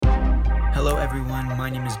everyone, my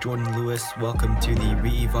name is Jordan Lewis. Welcome to the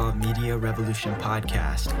ReEvolve Media Revolution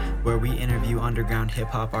podcast, where we interview underground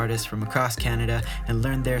hip-hop artists from across Canada and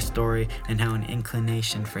learn their story and how an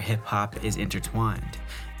inclination for hip-hop is intertwined.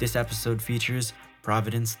 This episode features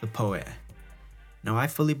Providence the Poet. Now, I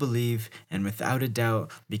fully believe, and without a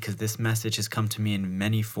doubt, because this message has come to me in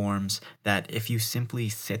many forms, that if you simply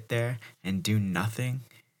sit there and do nothing,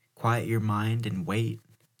 quiet your mind and wait,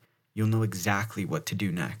 you'll know exactly what to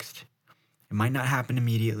do next. It might not happen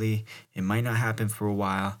immediately, it might not happen for a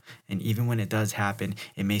while, and even when it does happen,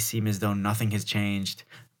 it may seem as though nothing has changed,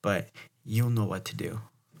 but you'll know what to do.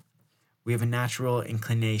 We have a natural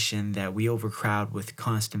inclination that we overcrowd with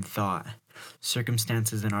constant thought.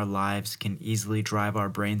 Circumstances in our lives can easily drive our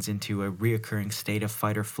brains into a reoccurring state of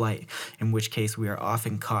fight or flight, in which case we are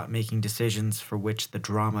often caught making decisions for which the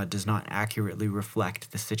drama does not accurately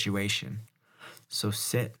reflect the situation. So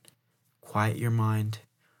sit, quiet your mind.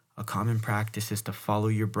 A common practice is to follow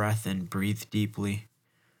your breath and breathe deeply.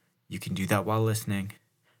 You can do that while listening.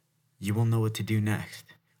 You will know what to do next,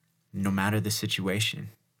 no matter the situation.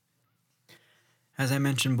 As I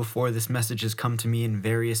mentioned before, this message has come to me in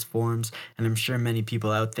various forms, and I'm sure many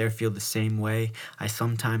people out there feel the same way. I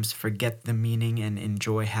sometimes forget the meaning and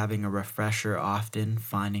enjoy having a refresher often,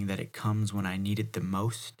 finding that it comes when I need it the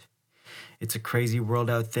most. It's a crazy world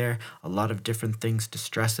out there, a lot of different things to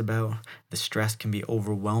stress about. The stress can be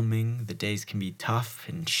overwhelming, the days can be tough,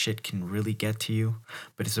 and shit can really get to you.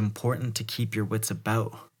 But it's important to keep your wits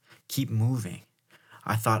about. Keep moving.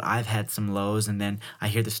 I thought I've had some lows, and then I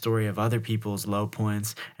hear the story of other people's low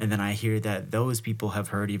points, and then I hear that those people have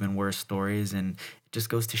heard even worse stories, and it just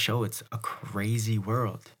goes to show it's a crazy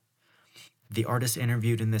world. The artist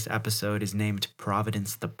interviewed in this episode is named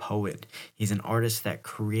Providence the Poet. He's an artist that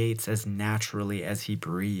creates as naturally as he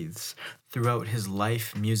breathes. Throughout his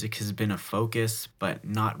life, music has been a focus, but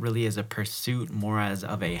not really as a pursuit, more as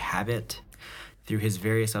of a habit. Through his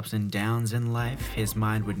various ups and downs in life, his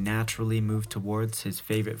mind would naturally move towards his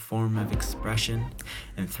favorite form of expression,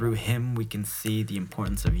 and through him we can see the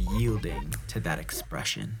importance of yielding to that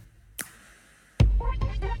expression.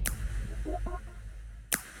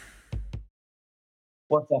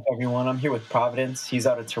 What's up, everyone? I'm here with Providence. He's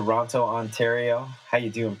out of Toronto, Ontario. How you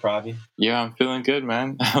doing, Provi? Yeah, I'm feeling good,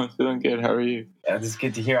 man. I'm feeling good. How are you? Yeah, this is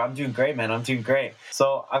good to hear. I'm doing great, man. I'm doing great.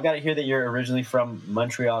 So I've got to hear that you're originally from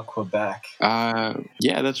Montreal, Quebec.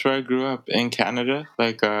 Yeah, that's where I grew up in Canada.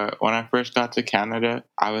 When I first got to Canada,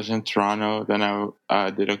 I was in Toronto. Then I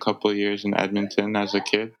did a couple of years in Edmonton as a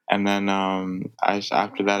kid, and then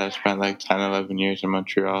after that I spent like 10, 11 years in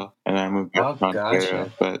Montreal, and then I moved back to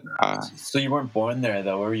Ontario. But so you weren't born there,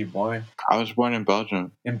 though. Where were you born? I was born in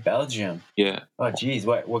Belgium. In Belgium? Yeah. Oh, geez.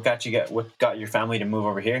 What got your family to move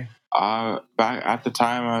over here? Back at the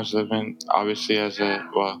time, I was living obviously I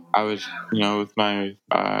was with my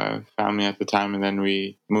family at the time, and then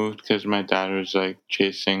we moved because my dad was like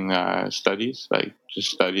chasing studies, like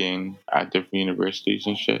just studying at different universities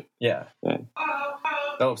and shit. Yeah.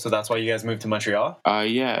 Oh, so that's why you guys moved to Montreal?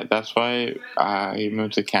 Yeah, that's why I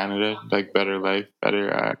moved to Canada, like better life,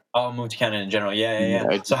 better. Moved to Canada in general.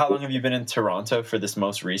 Yeah. So how long have you been in Toronto for this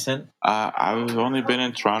most recent? I've only been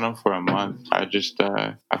in Toronto for a month. I've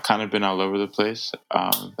kind of been all over the place.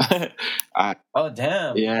 Oh,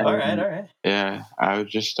 damn. Yeah. All right. Yeah, I was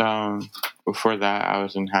just before that I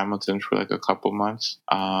was in Hamilton for like a couple months,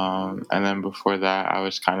 and then before that I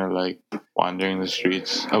was kind of like wandering the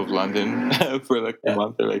streets of London for like a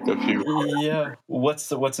month or like a few months. Yeah.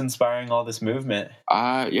 What's inspiring all this movement?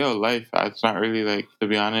 Life. It's not really like, to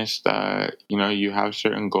be honest. You have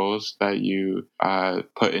certain goals that you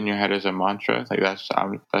put in your head as a mantra. Like that's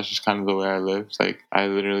just kind of the way I live. Like I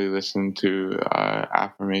literally listen to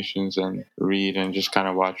affirmations and read and just kind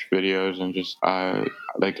of watch videos and just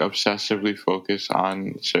like obsessively focus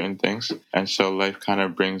on certain things. And so life kind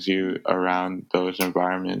of brings you around those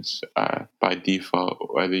environments by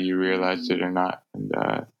default, whether you realize it or not. And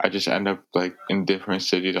I just end up like in different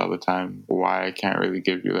cities all the time. Why, I can't really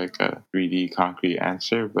give you like a 3D concrete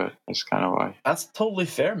answer, but that's kind of why. That's totally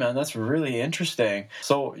fair, man. That's really interesting.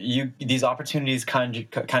 So these opportunities kind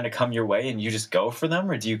of come your way and you just go for them,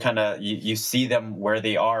 or do you kind of you see them where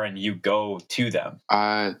they are and you go to them?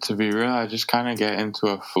 To be real, I just kind of get into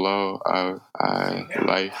a flow of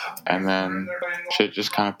life, and then shit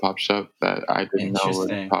just kind of pops up that I didn't know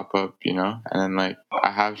would pop up, and then like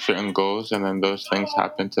I have certain goals, and then those things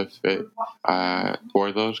happen to fit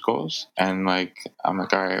for those goals, and like I'm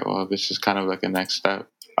like, all right, well, this is kind of like a next step.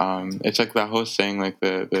 it's like that whole saying, like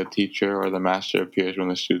the teacher or the master appears when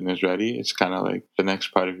the student is ready. It's kind of like the next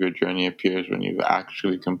part of your journey appears when you've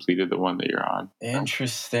actually completed the one that you're on.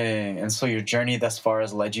 Interesting. And so your journey thus far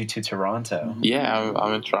has led you to Toronto. Yeah,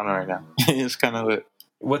 I'm in Toronto right now. It's kind of lit.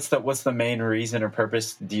 What's the main reason or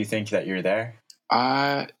purpose do you think that you're there?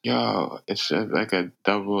 It's like a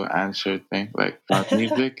double answer thing. Like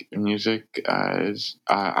music is.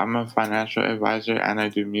 I'm a financial advisor and I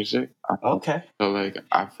do music. Okay. So like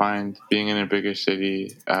I find being in a bigger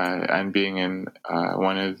city and being in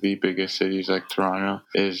one of the biggest cities like Toronto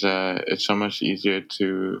is it's so much easier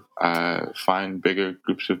to find bigger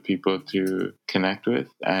groups of people to connect with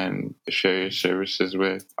and share your services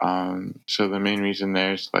with. So the main reason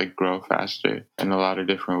there is to like grow faster in a lot of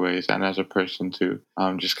different ways, and as a person to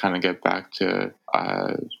just kind of get back to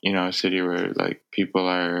a city where like people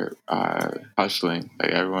are hustling,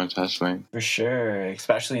 like everyone's hustling. For sure,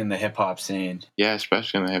 especially in the hip hop scene. Yeah,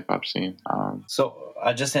 especially in the hip hop scene. So,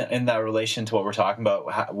 just in that relation to what we're talking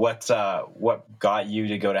about, what got you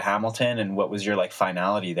to go to Hamilton, and what was your like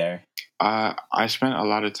finality there? I spent a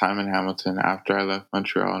lot of time in Hamilton after I left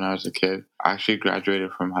Montreal when I was a kid. I actually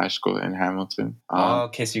graduated from high school in Hamilton.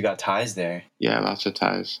 Okay, so you got ties there. Yeah, lots of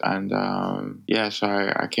ties. And so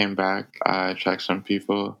I came back, checked some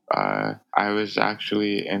people. I was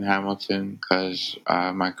actually in Hamilton because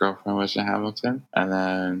my girlfriend was in Hamilton. And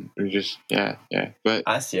then we just, yeah. But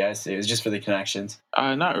I see. It was just for the connections.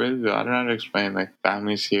 not really, though. I don't know how to explain. Like,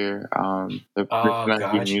 family's here. The Oh, person I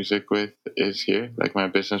do gotcha. music with is here, like my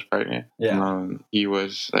business partner. Yeah. He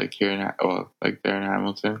was like here there in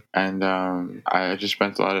Hamilton. And I just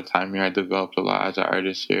spent a lot of time here. I developed a lot as an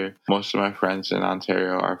artist here. Most of my friends in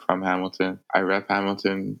Ontario are from Hamilton. I rep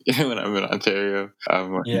Hamilton when I'm in Ontario.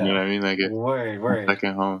 You know what I mean? Like it's Word.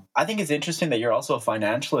 second home. I think it's interesting that you're also a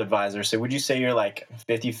financial advisor. So would you say you're like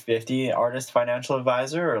 50-50 artist financial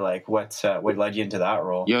advisor, or like what led you into that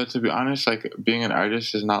role? Yo, to be honest, like being an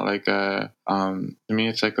artist is not like to me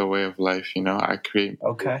it's like a way of life, you know. I create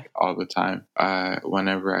music all the time.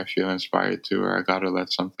 Whenever I feel inspired to, or I gotta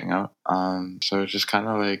let something out. So it's just kind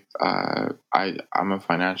of like I'm a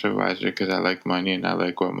financial advisor because I like money and I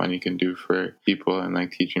like what money can do for people, and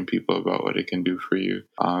like teaching people about what it can do for you.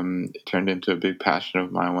 It turned into a big passion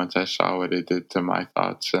of mine once I saw what it did to my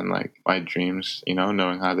thoughts and like my dreams, you know,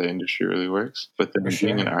 knowing how the industry really works. But then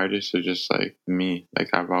being an artist is just like me. Like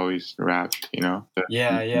I've always rapped, you know.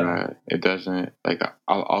 It doesn't like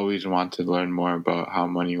I'll always want to learn more about how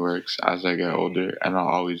money works as I get older, and I'll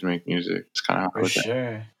always make music. It's kind of for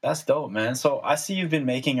sure. That's dope, man. So I see you've been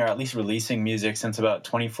making, or at least releasing, music since about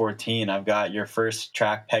 2014. I've got your first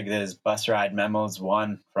track pegged as Bus Ride Memos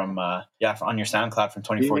 1 from on your SoundCloud from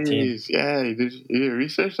 2014. Jeez, yeah, you did your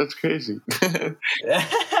research? That's crazy.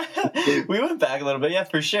 We went back a little bit, yeah,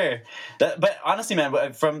 for sure. But honestly, man,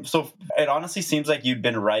 it honestly seems like you'd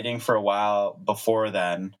been writing for a while before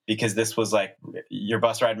then, because this was like your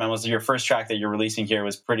Bus Ride Memos. Your first track that you're releasing here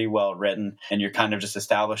was pretty well written, and you're kind of just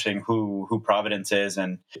establishing who Providence is,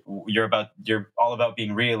 and you're all about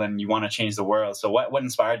being real, and you want to change the world. So what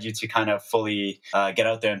inspired you to kind of fully get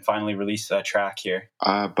out there and finally release a track here?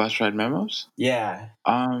 Bus Ride Memos? Yeah.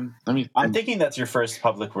 I'm thinking that's your first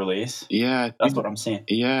public release. Yeah, that's what I'm seeing.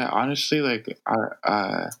 Yeah, honestly, like,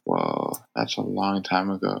 well, that's a long time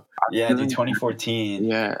ago. Yeah, dude, 2014.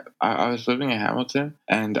 Yeah, I was living in Hamilton,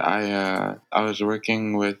 and I was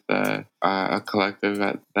working with a collective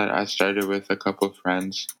that I started with a couple of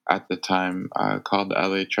friends at the time called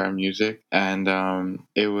LHR Music, and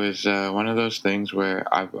it was one of those things where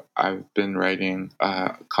I've been writing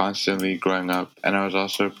constantly growing up, and I was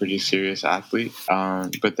also a pretty serious athlete.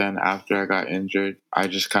 But then after I got injured, I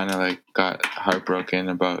just kind of like got heartbroken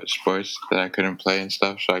about sports that I couldn't play and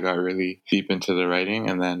stuff, so I got really deep into the writing,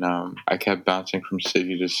 and then I kept bouncing from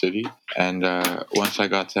city to city. And once I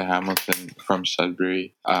got to Hamilton from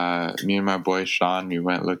Sudbury, me and my boy Sean, we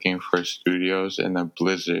went looking for studios in a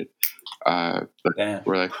blizzard. We're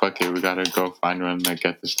like, fuck it, we gotta go find one, like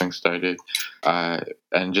get this thing started,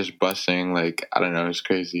 and just busing, like, I don't know, it's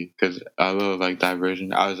crazy. Because a little like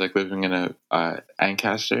diversion, I was like living in a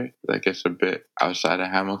Ancaster, like it's a bit outside of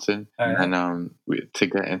Hamilton, and to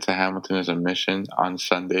get into Hamilton is a mission on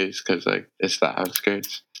Sundays because like it's the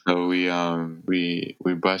outskirts. So we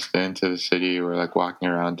bust into the city. We're like walking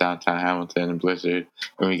around downtown Hamilton in blizzard,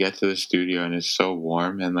 and we get to the studio, and it's so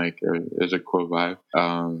warm, and like it was a cool vibe.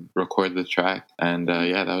 Record the track, and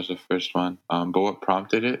that was the first one. But what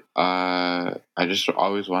prompted it? I just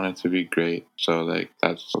always wanted to be great, so like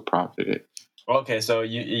that's what prompted it. Okay, so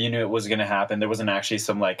you knew it was gonna happen. There wasn't actually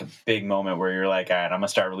some like big moment where you're like, all right, I'm gonna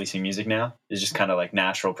start releasing music now. It's just kind of like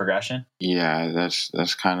natural progression. Yeah,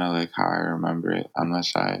 that's kind of like how I remember it,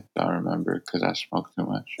 unless I don't remember because I smoke too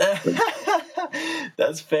much.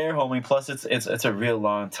 That's fair, homie. Plus, it's a real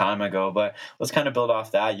long time ago. But let's kind of build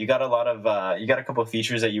off that. You got a lot of you got a couple of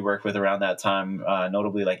features that you worked with around that time,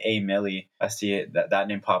 notably like A Millie. I see that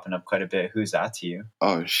name popping up quite a bit. Who's that to you?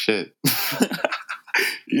 Oh shit.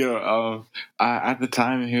 Yo, at the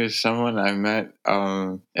time he was someone I met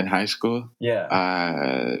in high school.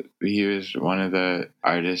 Yeah. He was one of the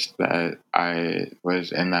artists that I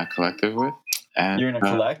was in that collective with. And You're in a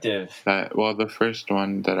collective. the first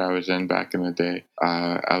one that I was in back in the day,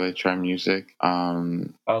 LHR Music.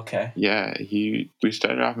 Okay. Yeah, we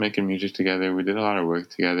started off making music together. We did a lot of work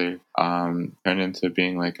together. Turned into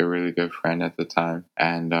being like a really good friend at the time.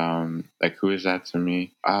 And like, who is that to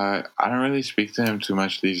me? I don't really speak to him too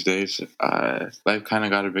much these days. Life kind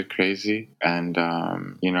of got a bit crazy, and I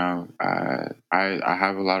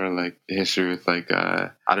have a lot of like history with like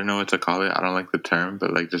I don't know what to call it. I don't like the term,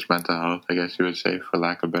 but like just mental health, I guess you would say, for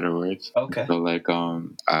lack of better words. Okay. So like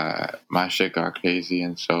my shit got crazy,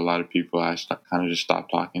 and so a lot of people I kind of just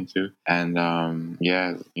stopped talking to, and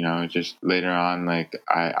yeah, just later on, like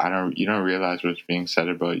you don't realize what's being said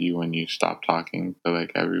about you when you stop talking to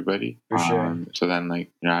like everybody. For sure. So then like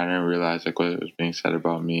I didn't realize like what was being said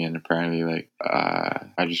about me, and apparently like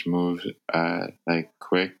I just moved like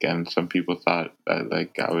quick, and some people thought that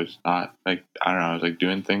like I was not, like, I don't know, I was like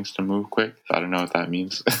doing things to move quick. So I don't know what that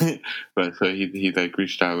means. But so he like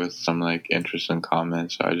reached out with some like interesting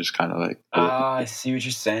comments, so I just kind of like, I see what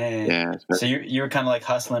you're saying. yeah. So you were kind of like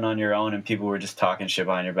hustling on your own, and people were just talking shit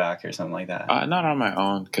behind your back or something like that. Not on my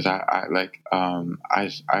own, because I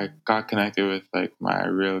got connected with like my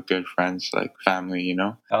real good friends, like family,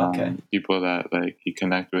 Okay. People that like you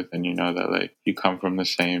connect with, and that like you come from the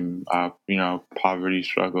same poverty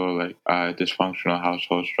struggle, like dysfunctional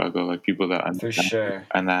household struggle, like people that For sure.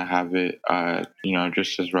 and that have it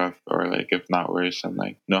just as rough, or like if not worse, and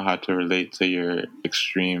like know how to relate to your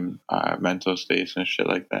extreme mental states and shit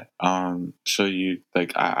like that. So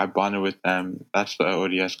I bonded with them. That's the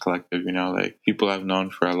ODS collective, like people I've known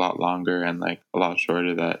for a lot longer and like a lot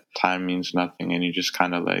shorter, that time means nothing, and you just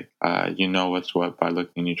kind of like what's what by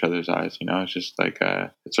looking in each other's eyes. It's just like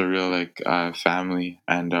it's a real like family,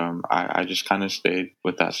 and I just kind of stayed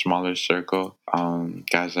with that smaller circle.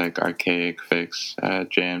 Guys like Archaic, Fix,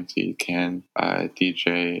 JMT, Ken,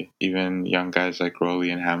 DJ, even young guys like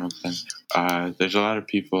Rolly and Hamilton. There's a lot of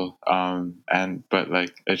people, but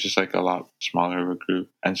like it's just like a lot smaller of a group,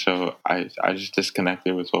 and so I just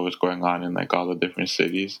disconnected with what was going on in like all the different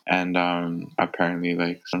cities, and apparently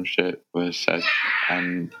like some shit was said,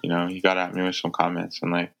 and he got at me with some comments,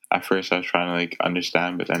 and like at first I was trying to like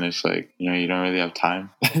understand, but then it's like you don't really have time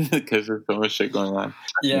because there's so much shit going on.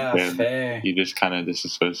 Yeah, fair. You just kind of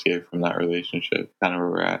disassociate from that relationship, kind of where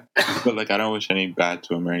we're at. But like I don't wish any bad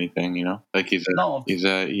to him or anything, like he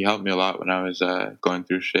helped me a lot when I was going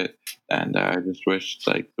through shit, and I just wished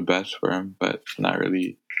like the best for him, but not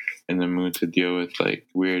really in the mood to deal with like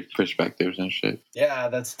weird perspectives and shit. Yeah,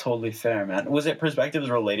 that's totally fair, man. Was it perspectives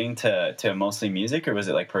relating to mostly music, or was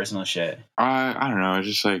it like personal shit? I don't know. It's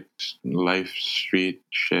just like life, street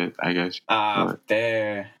shit, I guess.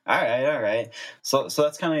 Fair. All right. So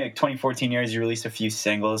that's kind of like 2014 years. You released a few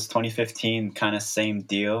singles. 2015, kind of same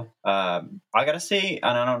deal. I gotta say,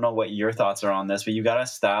 and I don't know what your thoughts are on this, but you got a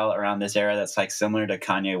style around this era that's like similar to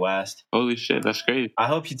Kanye West. Holy shit, that's great. I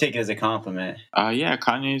hope you take it as a compliment. Yeah,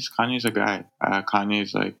 Kanye's a guy.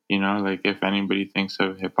 Kanye's like, like if anybody thinks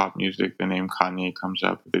of hip hop music, the name Kanye comes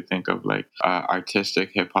up. If they think of like artistic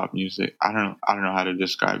hip hop music, I don't know how to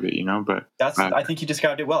describe it, but that's I think you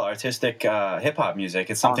described it well. Artistic hip hop music.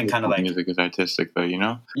 It's something kind of like music is artistic, though,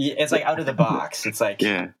 It's like out of the box. It's like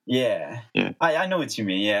yeah. I know what you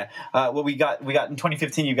mean. Yeah. Well, we got in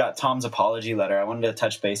 2015. You got Tom's apology letter. I wanted to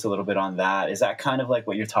touch base a little bit on that. Is that kind of like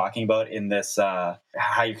what you're talking about in this?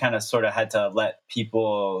 How you kind of sort of had to let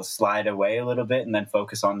people slide away a little bit and then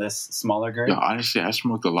focus on this smaller group? Yeah, honestly, I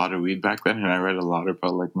smoked a lot of weed back then, and I read a lot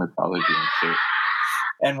about like mythology and shit.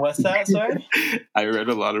 And what's that, sorry? I read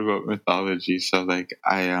a lot about mythology, so like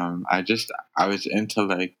I was into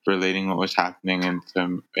like relating what was happening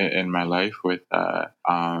in my life with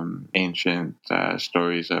ancient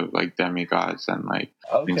stories of like demigods and like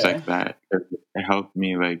things like that. it helped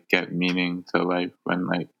me like get meaning to life when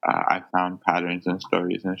like I found patterns and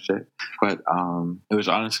stories and shit. But it was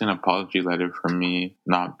honestly an apology letter for me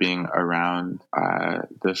not being around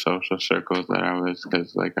the social circles that I was,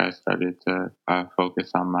 because like I started to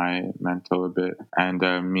focus on my mental a bit,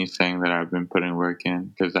 and me saying that I've been putting work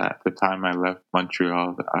in, because at the time I left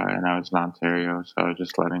Montreal and I was in Ontario, so I was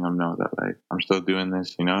just letting them know that like I'm still doing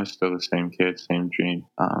this, you know, it's still the same kid, same dream.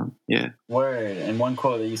 Yeah. Word. And one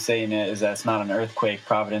quote that you say in it is that it's not an earthquake,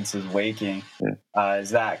 Providence is waking. Yeah.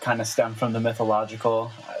 Is that kind of stem from the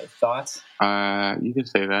mythological thoughts? You could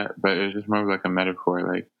say that, but it was just more of like a metaphor.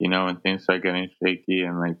 Like, you know, when things start getting shaky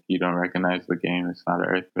and like you don't recognize the game, it's not an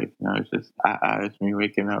earthquake. You know, it's just it's me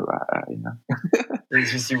waking up. You know,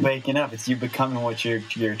 it's just you waking up. It's you becoming what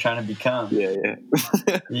you're trying to become. Yeah.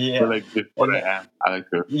 Yeah. Or like just what I am. I like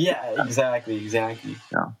to. Yeah, exactly. Yeah.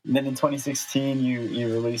 And then in 2016,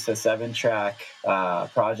 you released a 7-track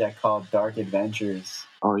project called Dark Adventures.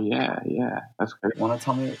 Oh yeah, that's great. Want to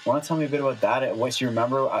tell me a bit about that? What you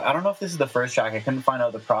remember? I don't know if this is the first track. I couldn't find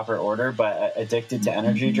out the proper order, but Addicted to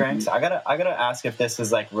Energy Drinks. I gotta ask if this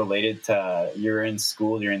is like related to you're in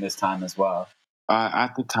school during this time as well.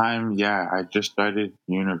 At the time, yeah, I just started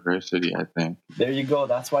university, I think. There you go.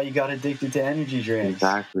 That's why you got addicted to energy drinks.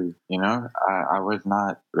 Exactly. You know, I was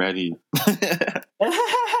not ready.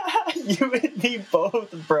 You and me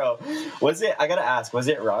both, bro. I gotta ask, was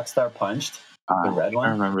it Rockstar Punched? The red one?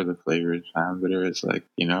 I remember the flavors, but it was like,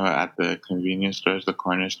 you know, at the convenience stores, the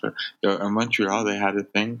corner store. In Montreal, they had a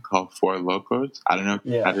thing called Four Locos. I don't know if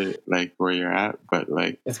you had it like where you're at, but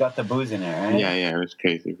like it's got the booze in it, right? Yeah, it was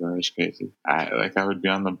crazy, bro. It was crazy. I would be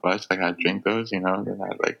on the bus, like I'd drink those, you know, then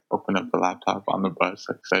I'd like open up the laptop on the bus,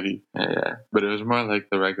 like steady. Yeah. But it was more like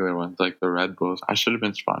the regular ones, like the Red Bulls. I should have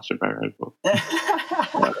been sponsored by Red Bull.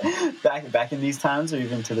 Back in these times, or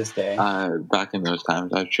even to this day? Back in those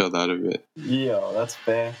times, I chilled out a bit. Yo, that's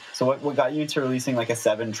fair. So what got you into releasing like a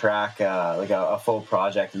 7-track, like a full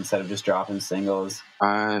project instead of just dropping singles?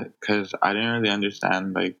 Because I didn't really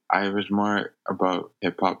understand. Like, I was more about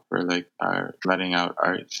hip hop for like letting out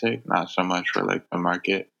art sake, not so much for like the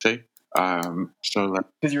market sake. So like,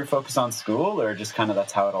 because you were focused on school, or just kind of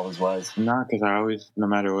that's how it always was? No, because I always, no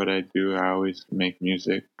matter what I do, I always make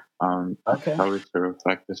music. Okay. Always to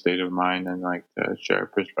reflect the state of mind and like to share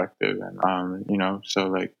perspective, and you know, so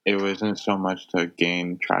like it wasn't so much to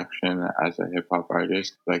gain traction as a hip hop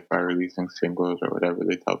artist, like by releasing singles or whatever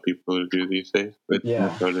they tell people to do these days. It's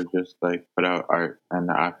more so to just like put out art,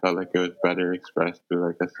 and I felt like it was better expressed through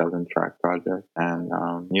like a 7-track project, and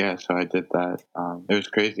so I did that. It was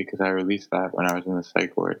crazy because I released that when I was in the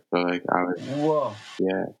psych ward, so like I was. Whoa.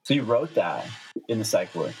 Yeah. So you wrote that in the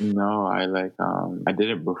psych ward? No, I I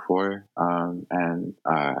did it before, and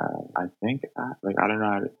I think I don't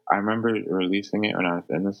know I remember releasing it when I was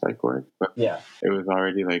in the psych ward, but it was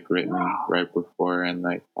already like written right before, and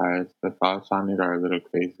like the thoughts on it are a little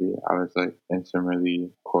crazy. I was like in some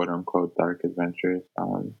really quote unquote dark adventures,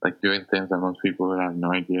 like doing things that most people would have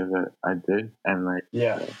no idea that I did, and like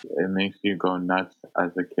it makes you go nuts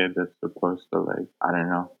as a kid that's supposed to like, I don't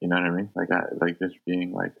know, you know what I mean? Like just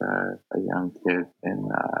being like a young kid in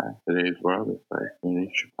today's world, it's like you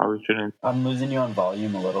probably shouldn't. I'm losing you on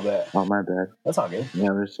volume a little bit. Oh, my bad. That's all good. Yeah,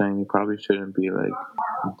 I was saying you probably shouldn't be like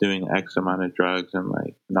doing X amount of drugs and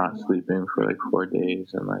like not sleeping for like 4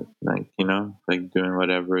 days and like you know, like doing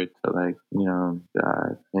whatever to like, you know,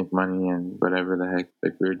 make money and whatever the heck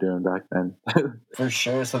like we were doing back then. For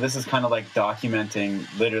sure. So this is kind of like documenting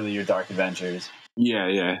literally your dark adventures.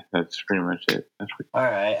 Yeah, that's pretty much it. All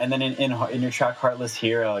right, and then in your track "Heartless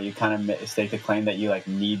Hero," you kind of stake the claim that you like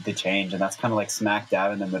need to change, and that's kind of like smack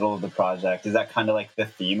dab in the middle of the project. Is that kind of like the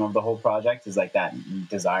theme of the whole project? Is like that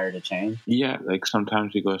desire to change? Yeah, like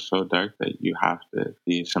sometimes you go so dark that you have to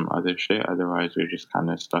see some other shit. Otherwise, you're just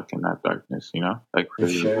kind of stuck in that darkness, you know. Like for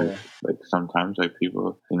sure. Like sometimes, like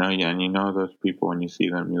people, you know, and you know those people when you see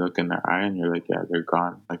them, you look in their eye and you're like, yeah, they're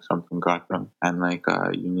gone. Like something got them, and like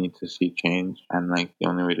you need to see change. And like the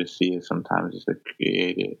only way to see it sometimes is to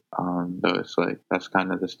create it. So it's like that's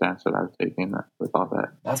kind of the stance that I've taken with all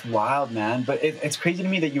that. That's wild, man. But it's crazy to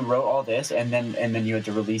me that you wrote all this and then you had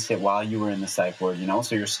to release it while you were in the psych ward. You know,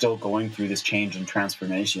 so you're still going through this change and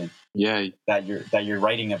transformation. Yeah, that you're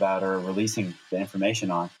writing about or releasing the information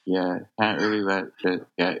on. Yeah, can't really let it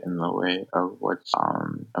get in the way of what's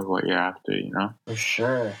of what you're after, you know. For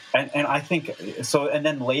sure, and I think so. And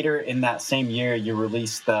then later in that same year, you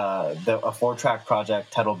released a 4-track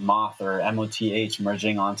project titled Moth or MOTH,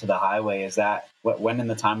 Merging Onto the Highway. Is that When in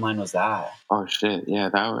the timeline was that? Oh shit, yeah,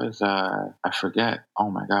 that was I forget. Oh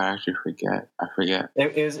my god, I actually forget.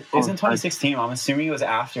 It was in 2016. I'm assuming it was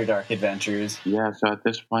after Dark Adventures. Yeah, so at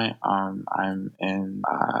this point, I'm in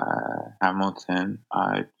Hamilton.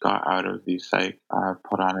 I got out of the psych,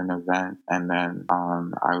 put on an event, and then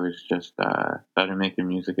I was just started making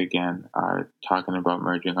music again, talking about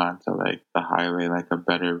merging onto like the highway, like a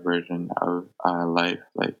better version of life,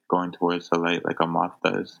 like going towards the light, like a moth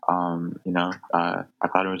does. I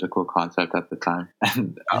thought it was a cool concept at the time,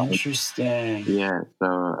 and interesting. Yeah,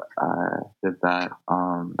 so did that.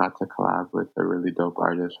 Got to collab with a really dope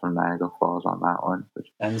artist from Niagara Falls on that one.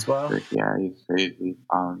 As well? Yeah, he's crazy.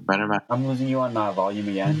 Met him at... I'm losing you on volume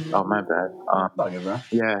again. Oh, my bad. Bug it, bro.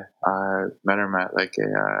 Yeah, met him at like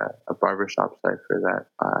a barbershop site for that.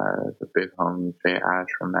 The big homie Jay Ash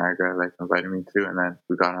from Niagara like invited me to, and then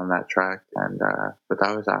we got on that track. And but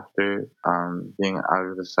that was after being out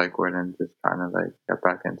of the psych ward and just trying to like get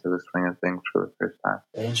back into the swing of things for the first time.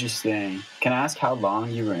 Interesting. Can I ask how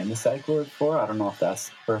long you were in the psych ward for? I don't know if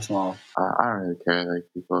that's personal. I don't really care. Like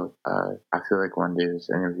people, I feel like one day this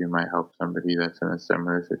interview might help somebody that's in a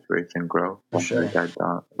similar situation grow. Sure. Like I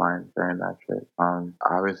don't mind sharing that shit.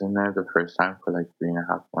 I was in there the first time for like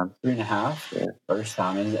 3.5 months. 3.5? Yeah. First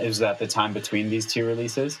time. Is that the time between these two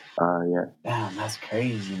releases? Yeah. Damn, that's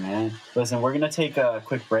crazy, man. Listen, we're gonna take a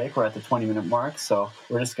quick break. We're at the 20-minute mark, so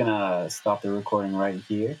we're just gonna stop the recording right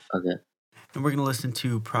here. Okay. And we're gonna listen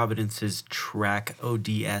to Providence's track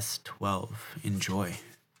ODS 12. Enjoy.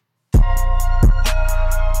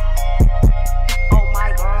 Oh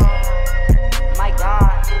my God, my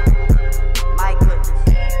God, my goodness,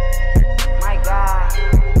 my God,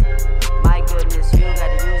 my goodness, you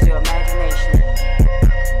gotta use your imagination.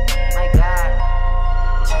 My God.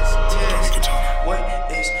 What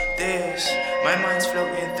is this? My mind's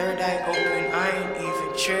floating, third eye open, I ain't even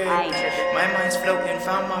tripping. My mind's floating,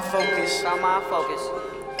 found my focus.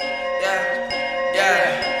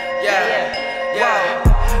 Yeah.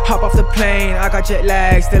 Hop off the plane, I got jet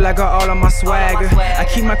lag, still I got all of my swagger. I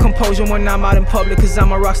keep my composure when I'm out in public, cause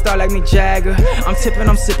I'm a rock star like Mick Jagger. I'm tipping,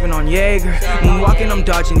 I'm sipping on Jaeger. Moonwalking, I'm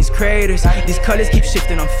dodging these craters. These colors keep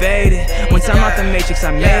shifting, I'm faded. Once I'm out the matrix,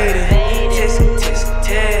 I made it.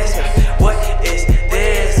 Tisk, what is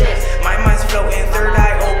this? My mind's floating, third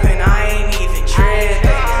eye open, I ain't even tripping.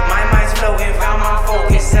 My mind's floating, found my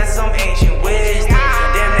focus, said some ancient wisdom.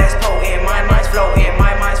 Damn, that's potent, my mind's floating,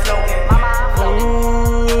 my mind's floating.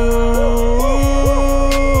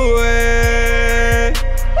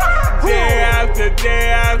 Day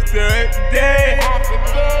after day,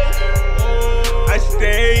 I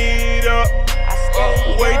stayed up,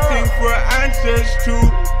 waiting for answers to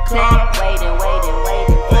come.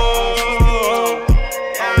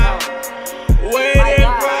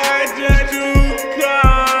 Waiting for answers to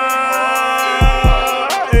come.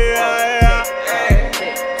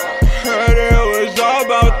 Heard it was all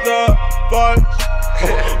about the funds.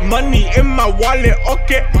 Money in my wallet,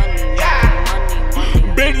 okay.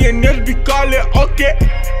 Billionaires be calling, okay.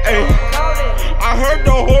 Ay. I heard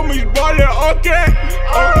the homies ballin', okay.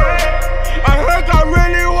 I heard I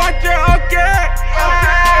really want it, okay.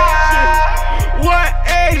 What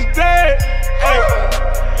is that? Ay.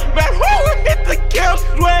 Man, who would hit the kill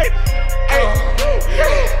switch?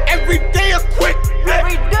 Every day a quick flip.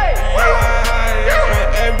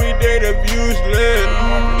 Every day the views lit.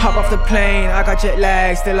 Hop off the plane, I got jet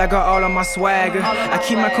lag, still I got all of my swagger. I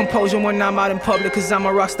keep my composure when I'm out in public, cause I'm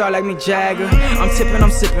a rock star like Mick Jagger. I'm tipping, I'm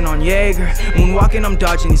sipping on Jaeger. Moonwalking, I'm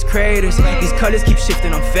dodging these craters. These colors keep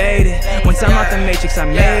shifting, I'm faded. Once I'm out the matrix, I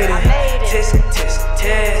made it. Tisk,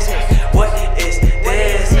 what is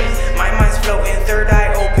this? My mind's floating, third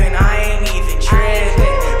eye open, I ain't even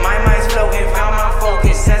tripping. My mind's floating, found my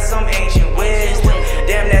focus, said some ancient wisdom.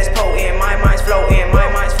 Damn, that's potent, my mind's floating, my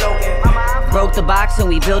mind's floating. Broke the box and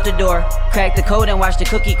we built a door. Cracked the code and watched the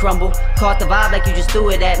cookie crumble. Caught the vibe like you just threw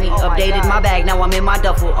it at me. Updated my bag, now I'm in my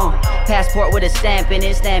duffel. Passport with a stamp in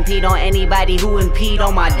it. Stampede on anybody who impede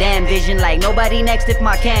on my damn vision. Like nobody next if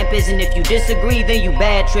my camp isn't. If you disagree, then you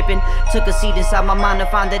bad tripping. Took a seat inside my mind to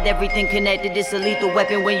find that everything connected. It's a lethal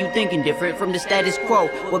weapon when you thinking different from the status quo.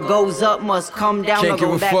 What goes up must come down. Can't give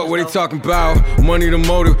a fuck what they talking about. Money the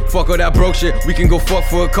motive, fuck all that broke shit. We can go fuck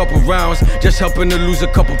for a couple rounds. Just helping to lose a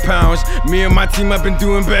couple pounds. Me and my team have been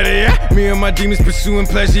doing better, yeah. Me and my demons pursuing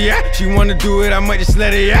pleasure, yeah. She wanna do it, I might just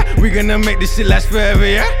let her, yeah. We gonna make this shit last forever,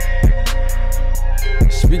 yeah.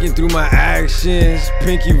 Speaking through my actions,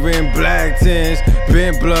 pinky ring, black tins,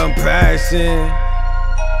 bent blood, passion.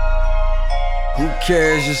 Who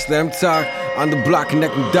cares, just let them talk. On the block,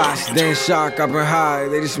 connecting dots, they in shock, I've been high.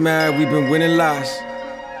 They just mad, we been winning lots.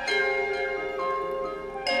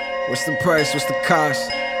 What's the price? What's the cost?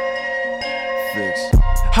 Fix.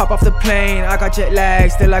 Hop off the plane, I got jet lag,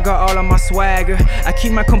 still I got all of my swagger. I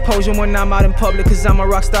keep my composure when I'm out in public, cause I'm a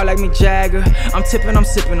rock star like Mick Jagger. I'm tipping, I'm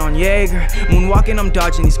sipping on Jaeger. Moonwalking, I'm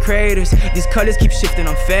dodging these craters. These colors keep shifting,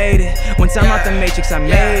 I'm faded. Once I'm out the matrix, I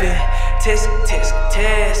made it. Tisk, tisk,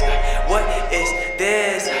 tisk, what is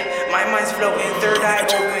this? My mind's floating, third eye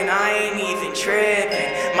open, I ain't even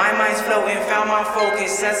tripping. My mind's floating, found my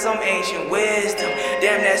focus, said some ancient wisdom.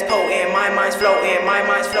 Damn, that's potent, my mind's floating, my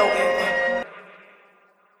mind's floating.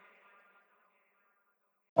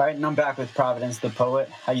 All right, and I'm back with Providence the Poet.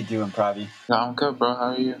 How you doing, Provi? No, I'm good, bro.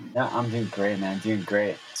 How are you? Yeah, I'm doing great, man. Doing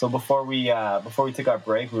great. So before we took our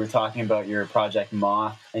break, we were talking about your project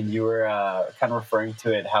Moth, and you were kind of referring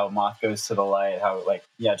to it, how Moth goes to the light, how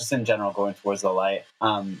just in general going towards the light.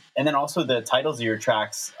 And then also the titles of your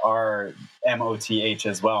tracks are MOTH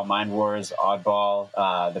as well: Mind Wars,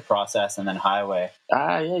 Oddball, The Process, and then Highway.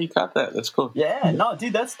 Yeah, you got that. That's cool. Yeah, no,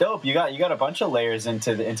 dude, that's dope. You got a bunch of layers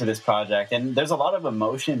into this project, and there's a lot of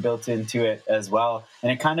emotion built into it as well.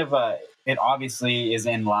 And it kind of it obviously is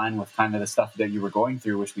in line with kind of the stuff that you were going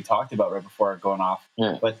through, which we talked about right before going off.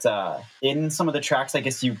 Yeah. But in some of the tracks, I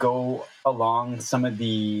guess you go along some of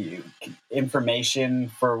the information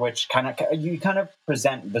for which you kind of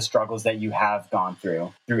present the struggles that you have gone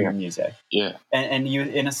through your music. Yeah. And you,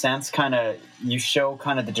 in a sense, kind of you show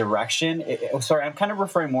kind of the direction. Sorry, I'm kind of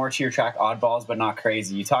referring more to your track Oddballs, but not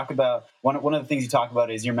crazy. You talk about one of the things you talk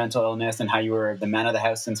about is your mental illness and how you were the man of the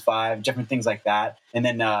house since 5, different things like that. And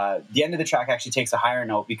then the end of the track actually takes a higher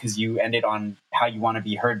note because you ended on how you want to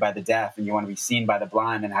be heard by the deaf and you want to be seen by the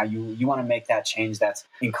blind, and how you want to make that change that's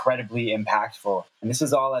incredibly impactful. And this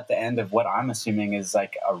is all at the end of what I'm assuming is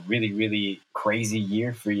like a really, really crazy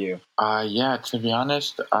year for you. Yeah, to be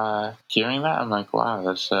honest, hearing that, I'm like, wow,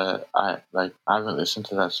 that's I haven't listened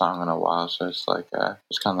to that song in a while, so it's like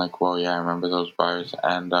it's kind of like, whoa, yeah, I remember those bars.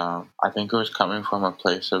 And I think it was coming from a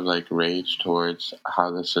place of like rage towards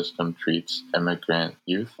how the system treats immigrant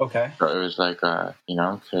youth. Okay. So it was like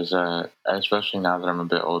because especially now that I'm a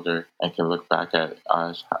bit older, I can look back at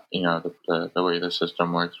the way the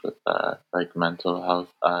system works with like mental health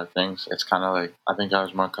things. It's kind of like, I think I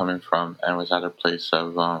was more coming from and was at a place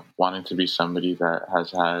of wanting to be somebody that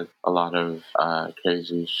has had a lot of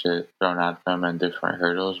crazy shit thrown at them and different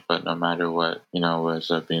hurdles, but no matter what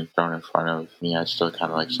was being thrown in front of me, I still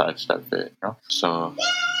kind of like sidestep it. So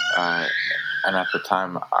and at the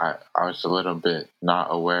time, I was a little bit not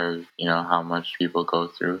aware of, how much people go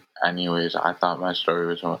through. Anyways, I thought my story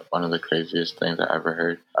was one of the craziest things I ever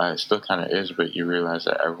heard. It still kind of is, but you realize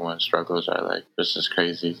that everyone's struggles are like just as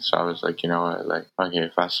crazy. So I was like, you know what, like, okay,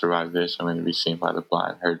 if I survive this, I'm going to be seen by the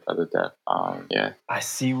blind, heard by the deaf. Yeah. I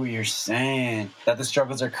see what you're saying, that the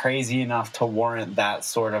struggles are crazy enough to warrant that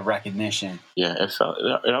sort of recognition. Yeah,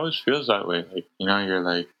 it always feels that way. Like, you're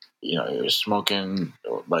like, you're smoking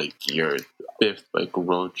like your 5th like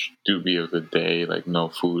roach doobie of the day, like no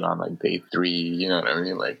food on like day 3, you know what I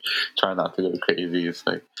mean? Like try not to go crazy. It's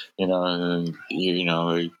like, and then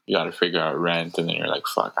you got to figure out rent, and then you're like,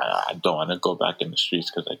 fuck, I don't want to go back in the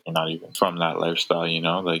streets because like you're not even from that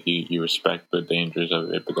lifestyle, like you respect the dangers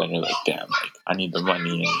of it, but then you're like, damn, like I need the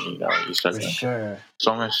money, and you start for sure.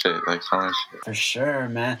 So much shit. For sure,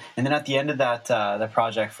 man. And then at the end of that the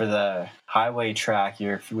project for the Highway track,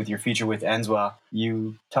 with your feature with Enswell,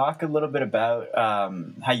 you talk a little bit about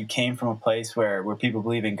how you came from a place where people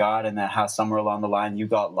believe in God, and that how somewhere along the line you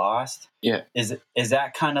got lost. Yeah. Is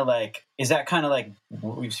that kind of like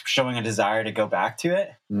showing a desire to go back to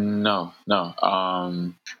it? No.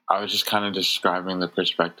 I was just kind of describing the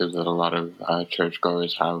perspective that a lot of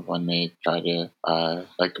churchgoers have when they try to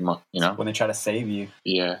when they try to save you.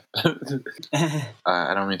 Yeah.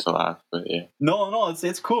 I don't mean to laugh, but yeah. No,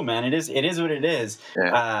 it's cool, man. It is what it is.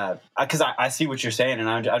 Yeah. Because I see what you're saying, and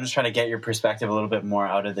I'm just trying to get your perspective a little bit more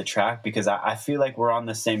out of the track, because I feel like we're on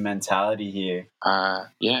the same mentality here.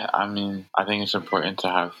 Yeah, I mean, I think it's important to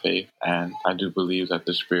have faith, and I do believe that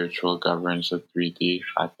the spiritual governs the 3D.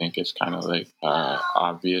 I think it's kind of like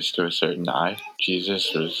obvious to a certain eye.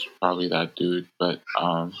 Jesus was probably that dude, but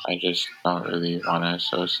I just don't really want to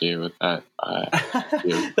associate with that.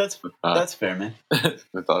 That's fair, man.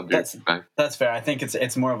 With all due respect. That's fair. I think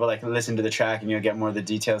it's more of a like, listen to the track and you'll get more of the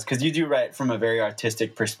details, because you do write from a very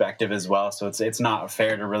artistic perspective as well, so it's not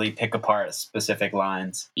fair to really pick apart specific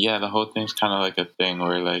lines. Yeah, the whole thing's kind of like a thing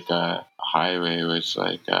where like Highway was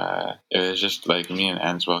like it was just like me and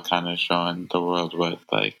Answell kind of showing the world what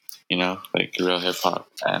like you know, like real hip hop,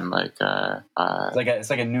 and like It's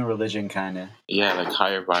like a new religion, kind of. yeah, like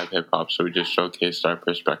higher vibe hip hop. So we just showcased our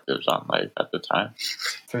perspectives on life at the time.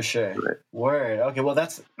 For sure. Right. Word. Okay, well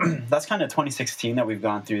that's that's kind of 2016 that we've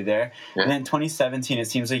gone through there. Yeah. And then 2017, it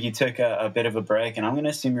seems like you took a bit of a break, and I'm going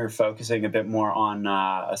to assume you're focusing a bit more on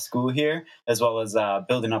a school here, as well as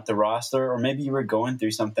building up the roster, or maybe you were going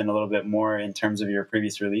through something a little bit more in terms of your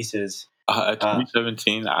previous releases.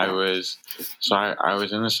 2017, I was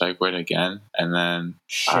in the psych ward again, and then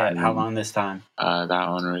Shit, how long this time? that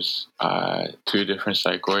one was 2 different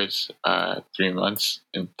psych wards, 3 months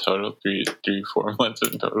in total, 4 months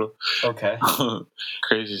in total. Okay.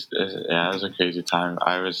 Crazy, yeah, it was a crazy time.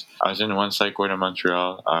 I was in one psych ward in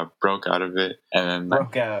Montreal, broke out of it, and then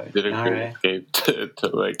did a great escape to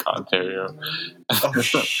like Ontario. Oh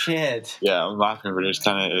shit! Yeah, I'm laughing, but it's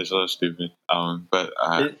a little stupid. But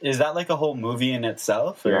is that like a whole movie in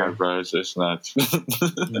itself? Or? Yeah, bro, it's nuts.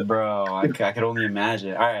 Bro, I could only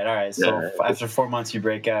imagine. All right. So after 4 months, you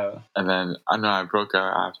break out, and then I broke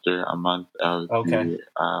out after a month of the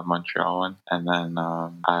Montreal one, and then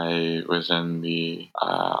I was in the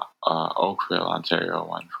Oakville, Ontario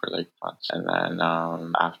one for like months, and then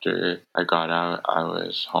after I got out, I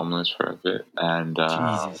was homeless for a bit, and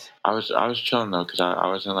I was chilling though, because I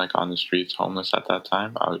wasn't like on the streets homeless at that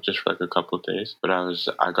time. I was just for like a couple of days, but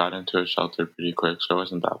I got into a shelter pretty quick, so it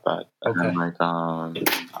wasn't that bad. And then, like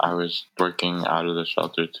I was working out of the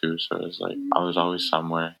shelter too, so it was like I was always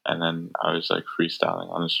somewhere, and then I was like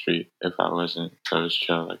freestyling on the street if I wasn't. So it was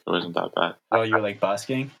chill, like it wasn't that bad. Oh, you were like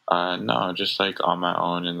busking? No, just like on my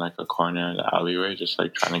own in like a corner in the alleyway, just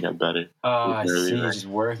like trying to get better. Oh, I see. Just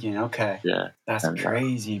working. Okay. Yeah. That's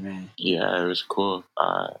crazy, man. Yeah, it was cool.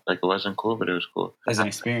 Like it wasn't cool, but it was cool. As an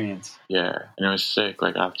experience. Yeah, and it was sick.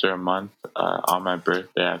 Like after a month, on my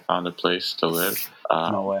birthday, I found a place to live.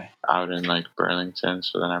 No way. Out in like Burlington,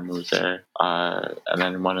 so then I moved there. And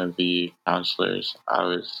then one of the counselors I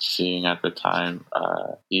was seeing at the time,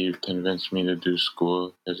 he convinced me to do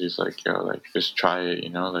school because he's like, yo, like just try it,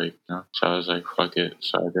 So I was like, fuck it.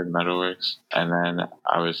 So I did Metalworks, and then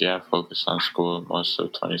I was focused on school most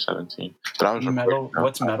of 2017. But I was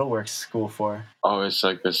what's Metalworks school for? Oh, it's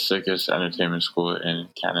like the sickest entertainment school in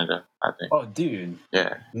Canada, I think. Oh, dude.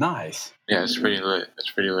 Yeah. Nice. Yeah, it's pretty lit.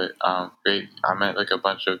 Great. I met like a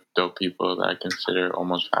bunch of dope people that I consider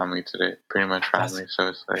almost family today. Pretty much family. So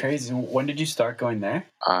it's like crazy. When did you start going there?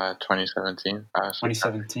 2017.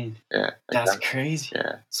 2017. Yeah. That's crazy.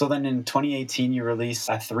 Yeah. So then in 2018, you released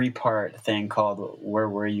a 3-part thing called "Where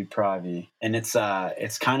Were You, Provi?" And it's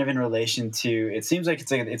kind of in relation to. It seems like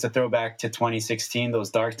it's a throwback to 2016, those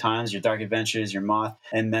dark times, your dark adventures, your moth,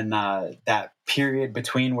 and then that period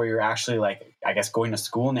between where you're actually like, I guess, going to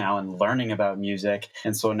school now and learning about music,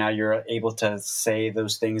 and so now you're able to say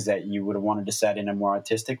those things that you would have wanted to say in a more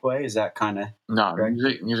artistic way. Is that kind of correct?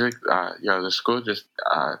 music the school just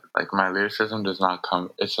like my lyricism does not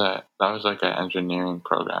come. That was like an engineering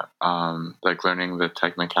program, like learning the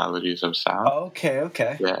technicalities of sound. Oh,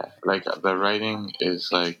 okay. Yeah, like the writing is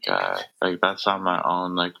like that's on my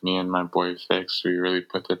own. Like me and my boy Fix, we really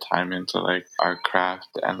put the time into like our craft,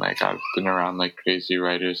 and like I've been around like crazy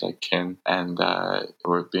writers like Kin, and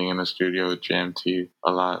we're being in the studio with JMT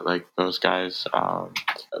a lot. Like those guys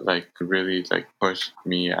like really like pushed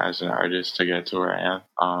me as an artist to get to where I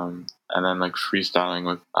am. And then like freestyling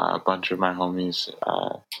with a bunch of my homies,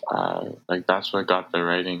 like that's what got the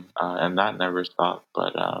writing, and that never stopped.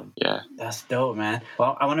 But yeah, that's dope, man.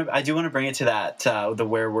 Well, I do want to bring it to that the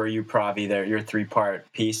 "Where Were You, Provi?" there, your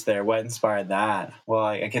 3-part piece there. What inspired that? Well,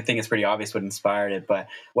 I could think it's pretty obvious what inspired it, but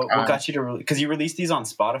what got you to because you released these on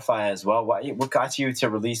Spotify as well. What got you to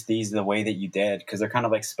release these the way that you did? Because they're kind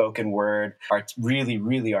of like spoken word, really,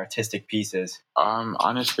 really artistic pieces.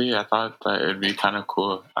 Honestly, I thought that it'd be kind of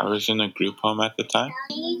cool. I was in a group home at the time,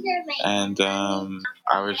 and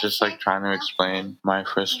I was just like trying to explain my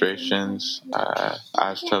frustrations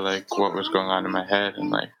as to like what was going on in my head, and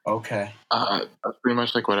like that's pretty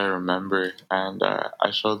much like what I remember. And I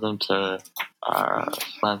showed them to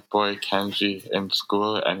my boy Kenji in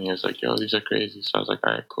school, and he was like, yo, these are crazy. So I was like,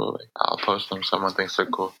 all right, cool, like I'll post them, someone thinks they're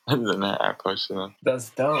cool. And then I posted them. That's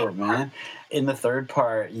dope, man. In the 3rd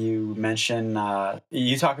part, you mention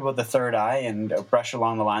you talk about the third eye and brush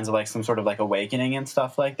along the lines of like some sort of like awakening and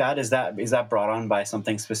stuff like that. Is that brought on by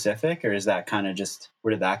something specific, or is that kind of just,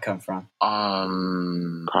 where did that come from?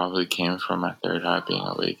 Probably came from my third eye being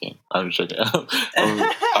awakened. I'm just joking.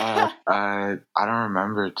 I don't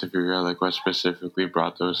remember, to be real, like what specifically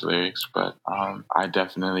brought those lyrics, but I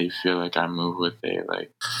definitely feel like I move with a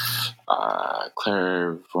like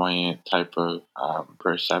clairvoyant type of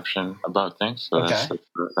perception about things. So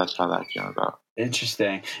that's how that came about.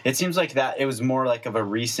 Interesting. It seems like that it was more like of a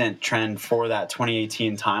recent trend for that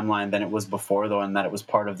 2018 timeline than it was before, though, and that it was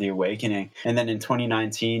part of the awakening. And then in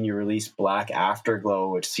 2019, you released Black Afterglow,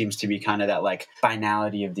 which seems to be kind of that like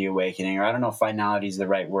finality of the awakening, or I don't know if finality is the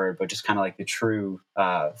right word, but just kind of like the true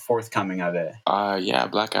forthcoming of it. Yeah,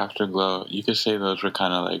 Black Afterglow. You could say those were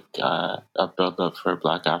kind of like a build up for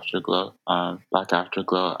Black Afterglow. Black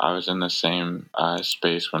Afterglow, I was in the same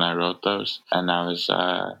space when I wrote those, and I was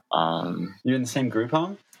You're in the same group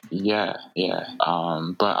home? Yeah.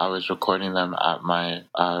 But I was recording them at my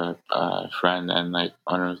friend and like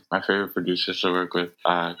one of my favorite producers to work with,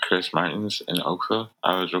 Chris Martins in Oakville.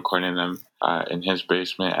 I was recording them in his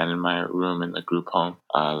basement and in my room in the group home,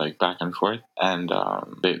 like back and forth. And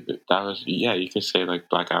that was, yeah, you could say like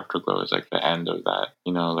Black Afterglow is like the end of that,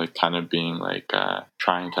 you know, like kind of being like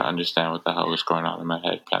trying to understand what the hell was going on in my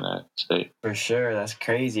head kind of state. For sure, that's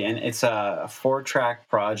crazy. And it's a 4-track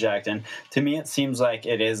project. And to me, it seems like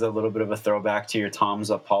it is a little bit of a throwback to your Tom's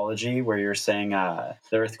Apology, where you're saying the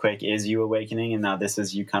earthquake is you awakening, and now this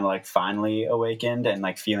is you kind of like finally awakened and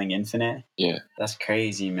like feeling infinite. Yeah. That's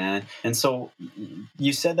crazy, man. And so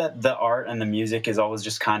you said that the art and the music is always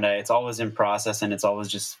just kind of, it's always in process and it's always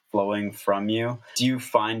just flowing from you. Do you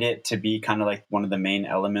find it to be kind of like one of the main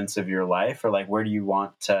elements of your life, or like where do you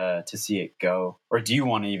want to see it go? Or do you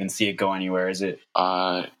want to even see it go anywhere? Is it?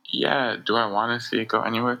 Yeah, do I want to see it go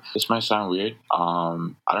anywhere? This might sound weird.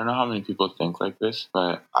 I don't know how many people think like this,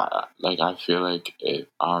 but I feel like it.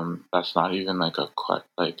 That's not even like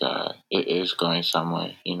it is going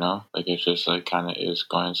somewhere. You know, like it's just like kind of is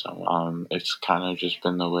going somewhere. It's kind of just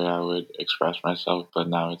been the way I would express myself, but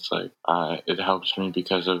now it's like it helps me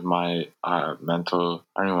because of my mental.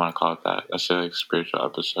 I don't even want to call it that. Let's say like spiritual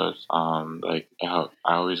episodes. Like I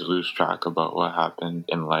always lose track about what happened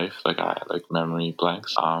in life. Like memory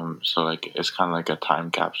blanks. So like it's kind of like a time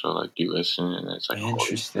capsule. Like you listen and it's like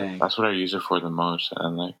interesting. That's what I use it for the most,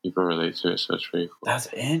 and like people relate to it, so it's pretty cool. That's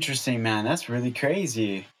interesting, man. That's really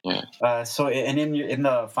crazy. Yeah. So and in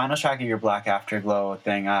the final track of your Black Afterglow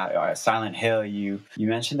thing, Silent Hill, you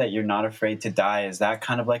mentioned that you're not afraid to die. Is that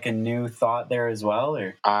kind of like a new thought there as well,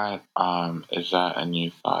 or? Is that a new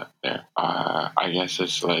thought there? I guess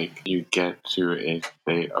it's like you get to a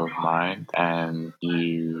state of mind and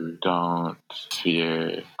you don't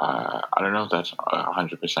fear. I don't know if that's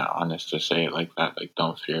 100% honest to say it like that. Like,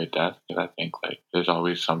 don't fear death. Because I think like there's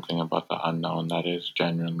always something about the unknown that is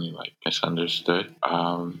genuinely like misunderstood.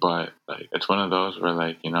 But like it's one of those where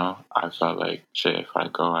like, you know, I felt like shit, if I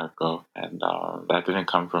go, I go. And that didn't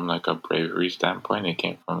come from like a bravery standpoint. It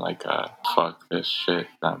came from like a fuck this shit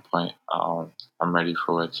standpoint. I'm ready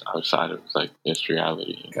for what's outside of like this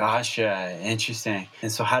reality. Gotcha. Interesting.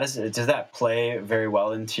 And so how does that play very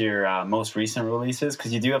well into your most recent releases?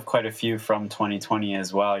 Because you do have quite a few from 2020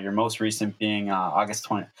 as well. Your most recent being from August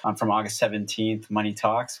 17th, Money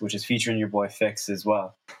Talks, which is featuring your boy Fix as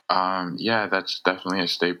well. Yeah, that's definitely a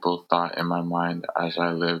staple thought in my mind as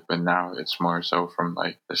I live, but now it's more so from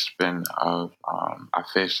like the spin of I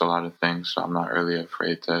faced a lot of things, so I'm not really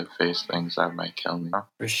afraid to face things that might kill me.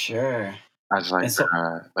 For sure. As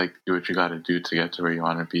like do what you got to do to get to where you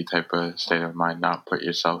want to be type of state of mind, not put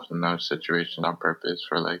yourself in those situations on purpose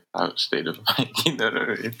for like that state of mind. You know what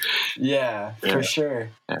I mean? Yeah, for sure.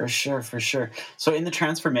 Yeah. For sure. So in the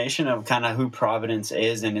transformation of kind of who Providence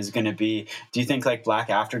is and is going to be, do you think like Black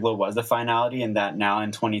Afterglow was the finality, and that now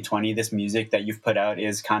in 2020, this music that you've put out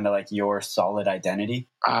is kind of like your solid identity?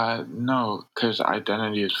 No, because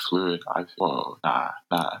identity is fluid. Nah.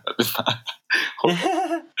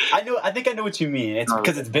 I think I know what you mean. It's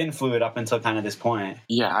because it's been fluid up until kind of this point.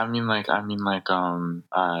 Yeah, I mean,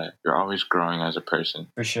 you're always growing as a person.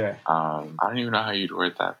 For sure. I don't even know how you'd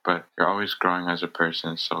word that, but you're always growing as a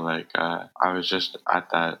person. So like, I was just at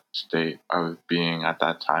that state of being at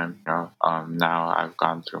that time. You know, now I've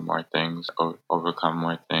gone through more things, overcome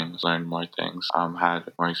more things, learned more things,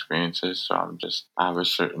 had more experiences. So I have a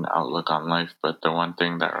certain outlook on life. But the one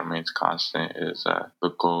thing that remains constant is the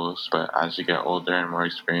goals. But as you get older and more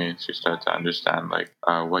experienced, you start to understand like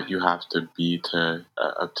what you have to be to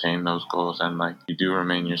obtain those goals, and like you do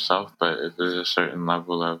remain yourself, but there's a certain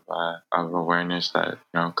level of awareness that,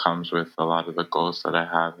 you know, comes with a lot of the goals that I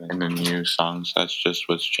have in the new songs. That's just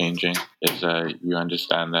what's changing, is you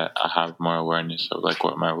understand that I have more awareness of like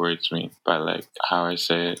what my words mean by like how I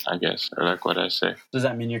say it, I guess, or like what I say. Does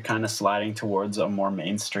that mean you're kind of sliding towards a more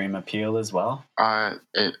mainstream appeal as well?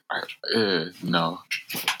 No,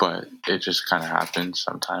 but it just kind of happens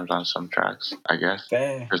sometimes on some tracks. tracks, I guess.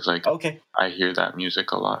 Fair. Because like Okay. I hear that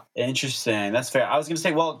music a lot. Interesting. That's fair. I was gonna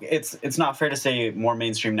say, well, it's not fair to say more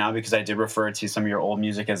mainstream now because I did refer to some of your old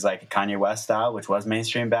music as like Kanye West style, which was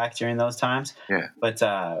mainstream back during those times. Yeah. But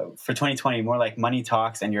for 2020, more like Money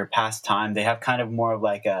Talks and Your Past Time, they have kind of more of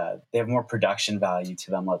like they have more production value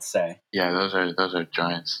to them. Let's say. Yeah, those are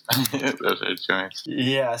joints. Those are joints.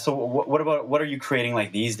 Yeah. So what are you creating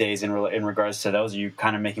like these days in regards to those? Are you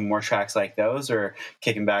kind of making more tracks like those, or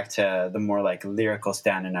kicking back to the more like lyrical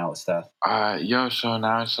standing out stuff? So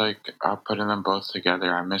now it's like putting them both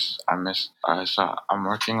together. So I'm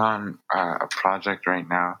working on a project right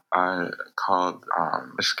now called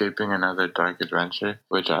Escaping Another Dark Adventure,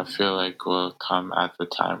 which I feel like will come at the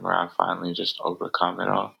time where I finally just overcome it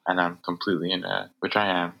all and I'm completely which I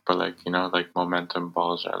am, but like, like momentum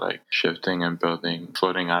balls are like shifting and building,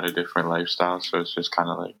 floating out of different lifestyles. So it's just kind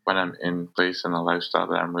of like when I'm in place in the lifestyle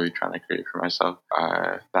that I'm really trying to create for myself,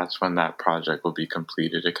 that's when that project will be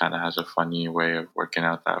completed. It kind of has a funny way of working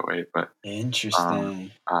out that way, but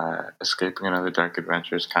interesting. Escaping Another Dark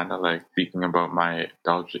Adventure is kind of like speaking about my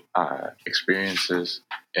experiences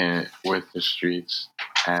with the streets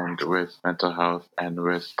and with mental health and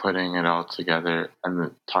with putting it all together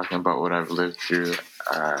and talking about what I've lived through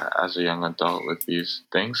as a young adult with these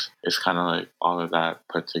things. It's kind of like all of that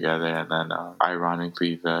put together, and then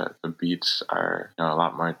ironically the beats are a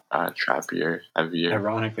lot more trappier, heavier.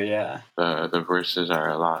 Ironically, yeah. The verses are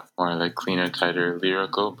a lot more like cleaner, tighter,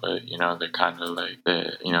 lyrical, but they're kind of like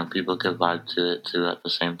people could vibe to it too at the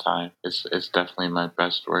same time. It's definitely my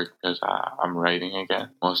best work because I'm writing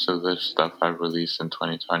again. Most of the stuff I've released in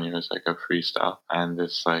 2020 was like a freestyle, and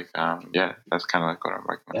it's like that's kind of like what I'm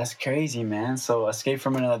working on. That's crazy, man. So Escape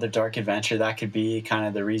from Another Dark Adventure, that could be kind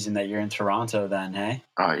of the reason that you're in Toronto then, hey?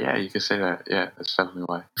 Oh yeah, you could say that. Yeah, that's definitely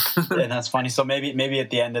why. And that's funny. So maybe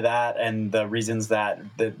at the end of that, and the reasons that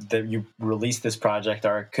you released this project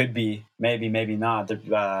could be maybe not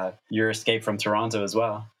your escape from Toronto as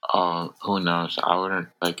well. Who knows? I wouldn't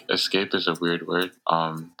like escape is a weird word.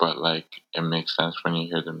 But like it makes sense when you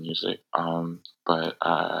hear the music. I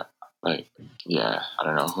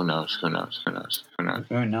don't know.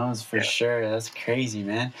 Who knows for sure. That's crazy,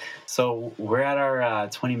 man. So we're at our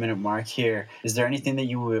 20-minute mark here. Is there anything that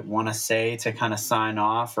you would want to say to kind of sign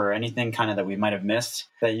off, or anything kind of that we might have missed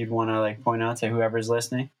that you'd want to like point out to whoever's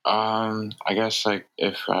listening? I guess like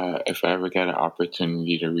if I ever get an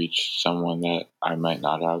opportunity to reach someone that I might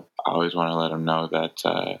not have, I always want to let them know that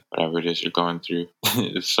whatever it is you're going through,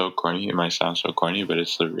 it's so corny. It might sound so corny, but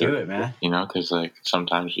it's the real. Do it, man. Because like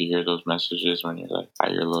sometimes you hear those messages when you're like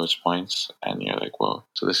at your lowest points, and you're like, whoa.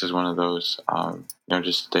 So this is one of those.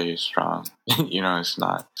 Just stay strong. It's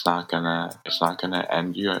not gonna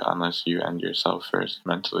end you unless you end yourself first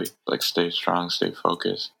mentally. Like stay strong, stay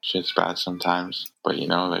focused. Shit's bad sometimes, but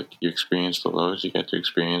like you experience the lows, you get to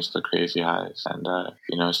experience the crazy highs, and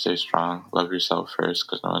stay strong. Love yourself first,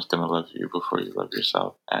 because no one's gonna love you before you love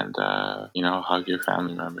yourself, and hug your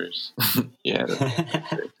family members. Yeah.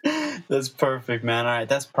 That's perfect, man. All right,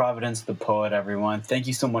 that's Providence the Poet, everyone. Thank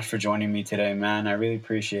you so much for joining me today, man. I really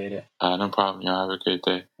appreciate it. No problem. Have a great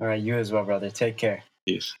day. All right, you as well, brother. Take care.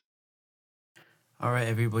 Peace. All right,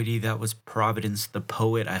 everybody, that was Providence the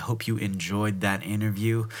Poet. I hope you enjoyed that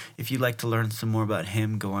interview. If you'd like to learn some more about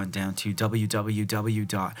him, go on down to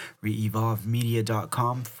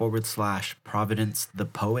www.reevolvemedia.com/Providence the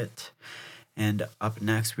Poet. And up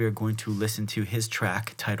next, we are going to listen to his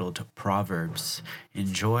track titled Proverbs.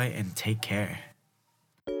 Enjoy and take care.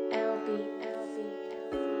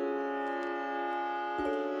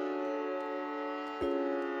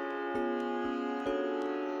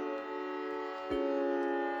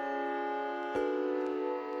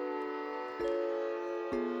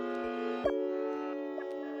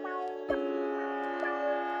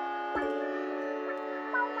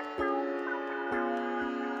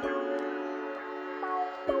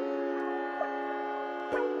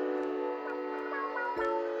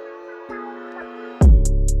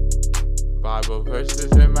 Bible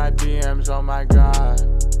verses in my DMs, oh my God.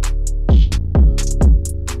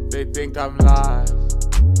 They think I'm lost,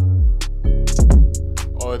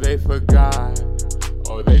 or they forgot,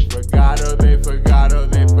 oh they forgot, oh they forgot, oh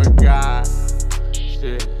they forgot.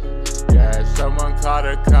 Shit, yeah, someone called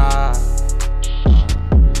a cop.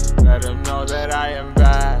 Let them know that I am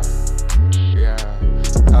back. Yeah,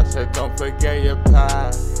 I said don't forget your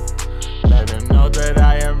past. Let them know that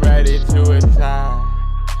I am ready to attack.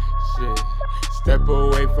 Shit, step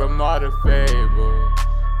away from all the fable.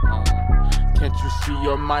 Can't you see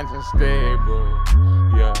your mind's unstable?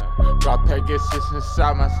 Yeah, got Pegasus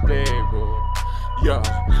inside my stable. Yeah,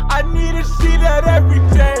 I need to see that every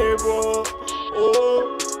table.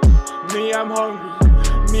 Oh, Me, I'm hungry.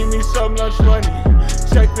 Need me some lunch money.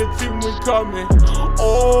 Check the team, we coming.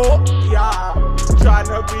 Oh, yeah.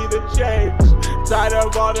 Tryna be the change. Tired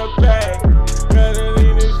of all the pain. Gonna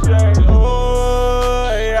need a change. Oh,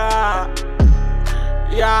 yeah.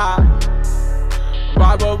 Yeah.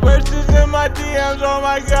 Bible verses in my DMs, oh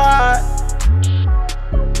my God.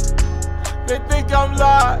 They think I'm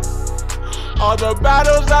lost. All the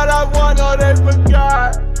battles that I won, oh they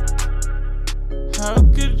forgot. How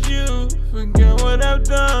could you forget what I've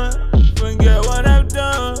done? Forget what I've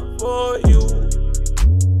done for you.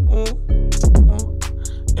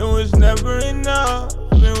 It was never enough.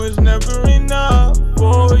 It was never enough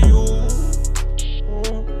for you.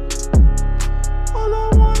 All I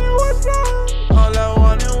wanted was love. All I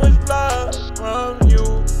wanted was love from you.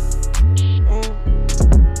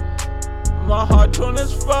 My heart torn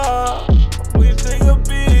as far. We sing a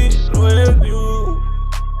beat with you.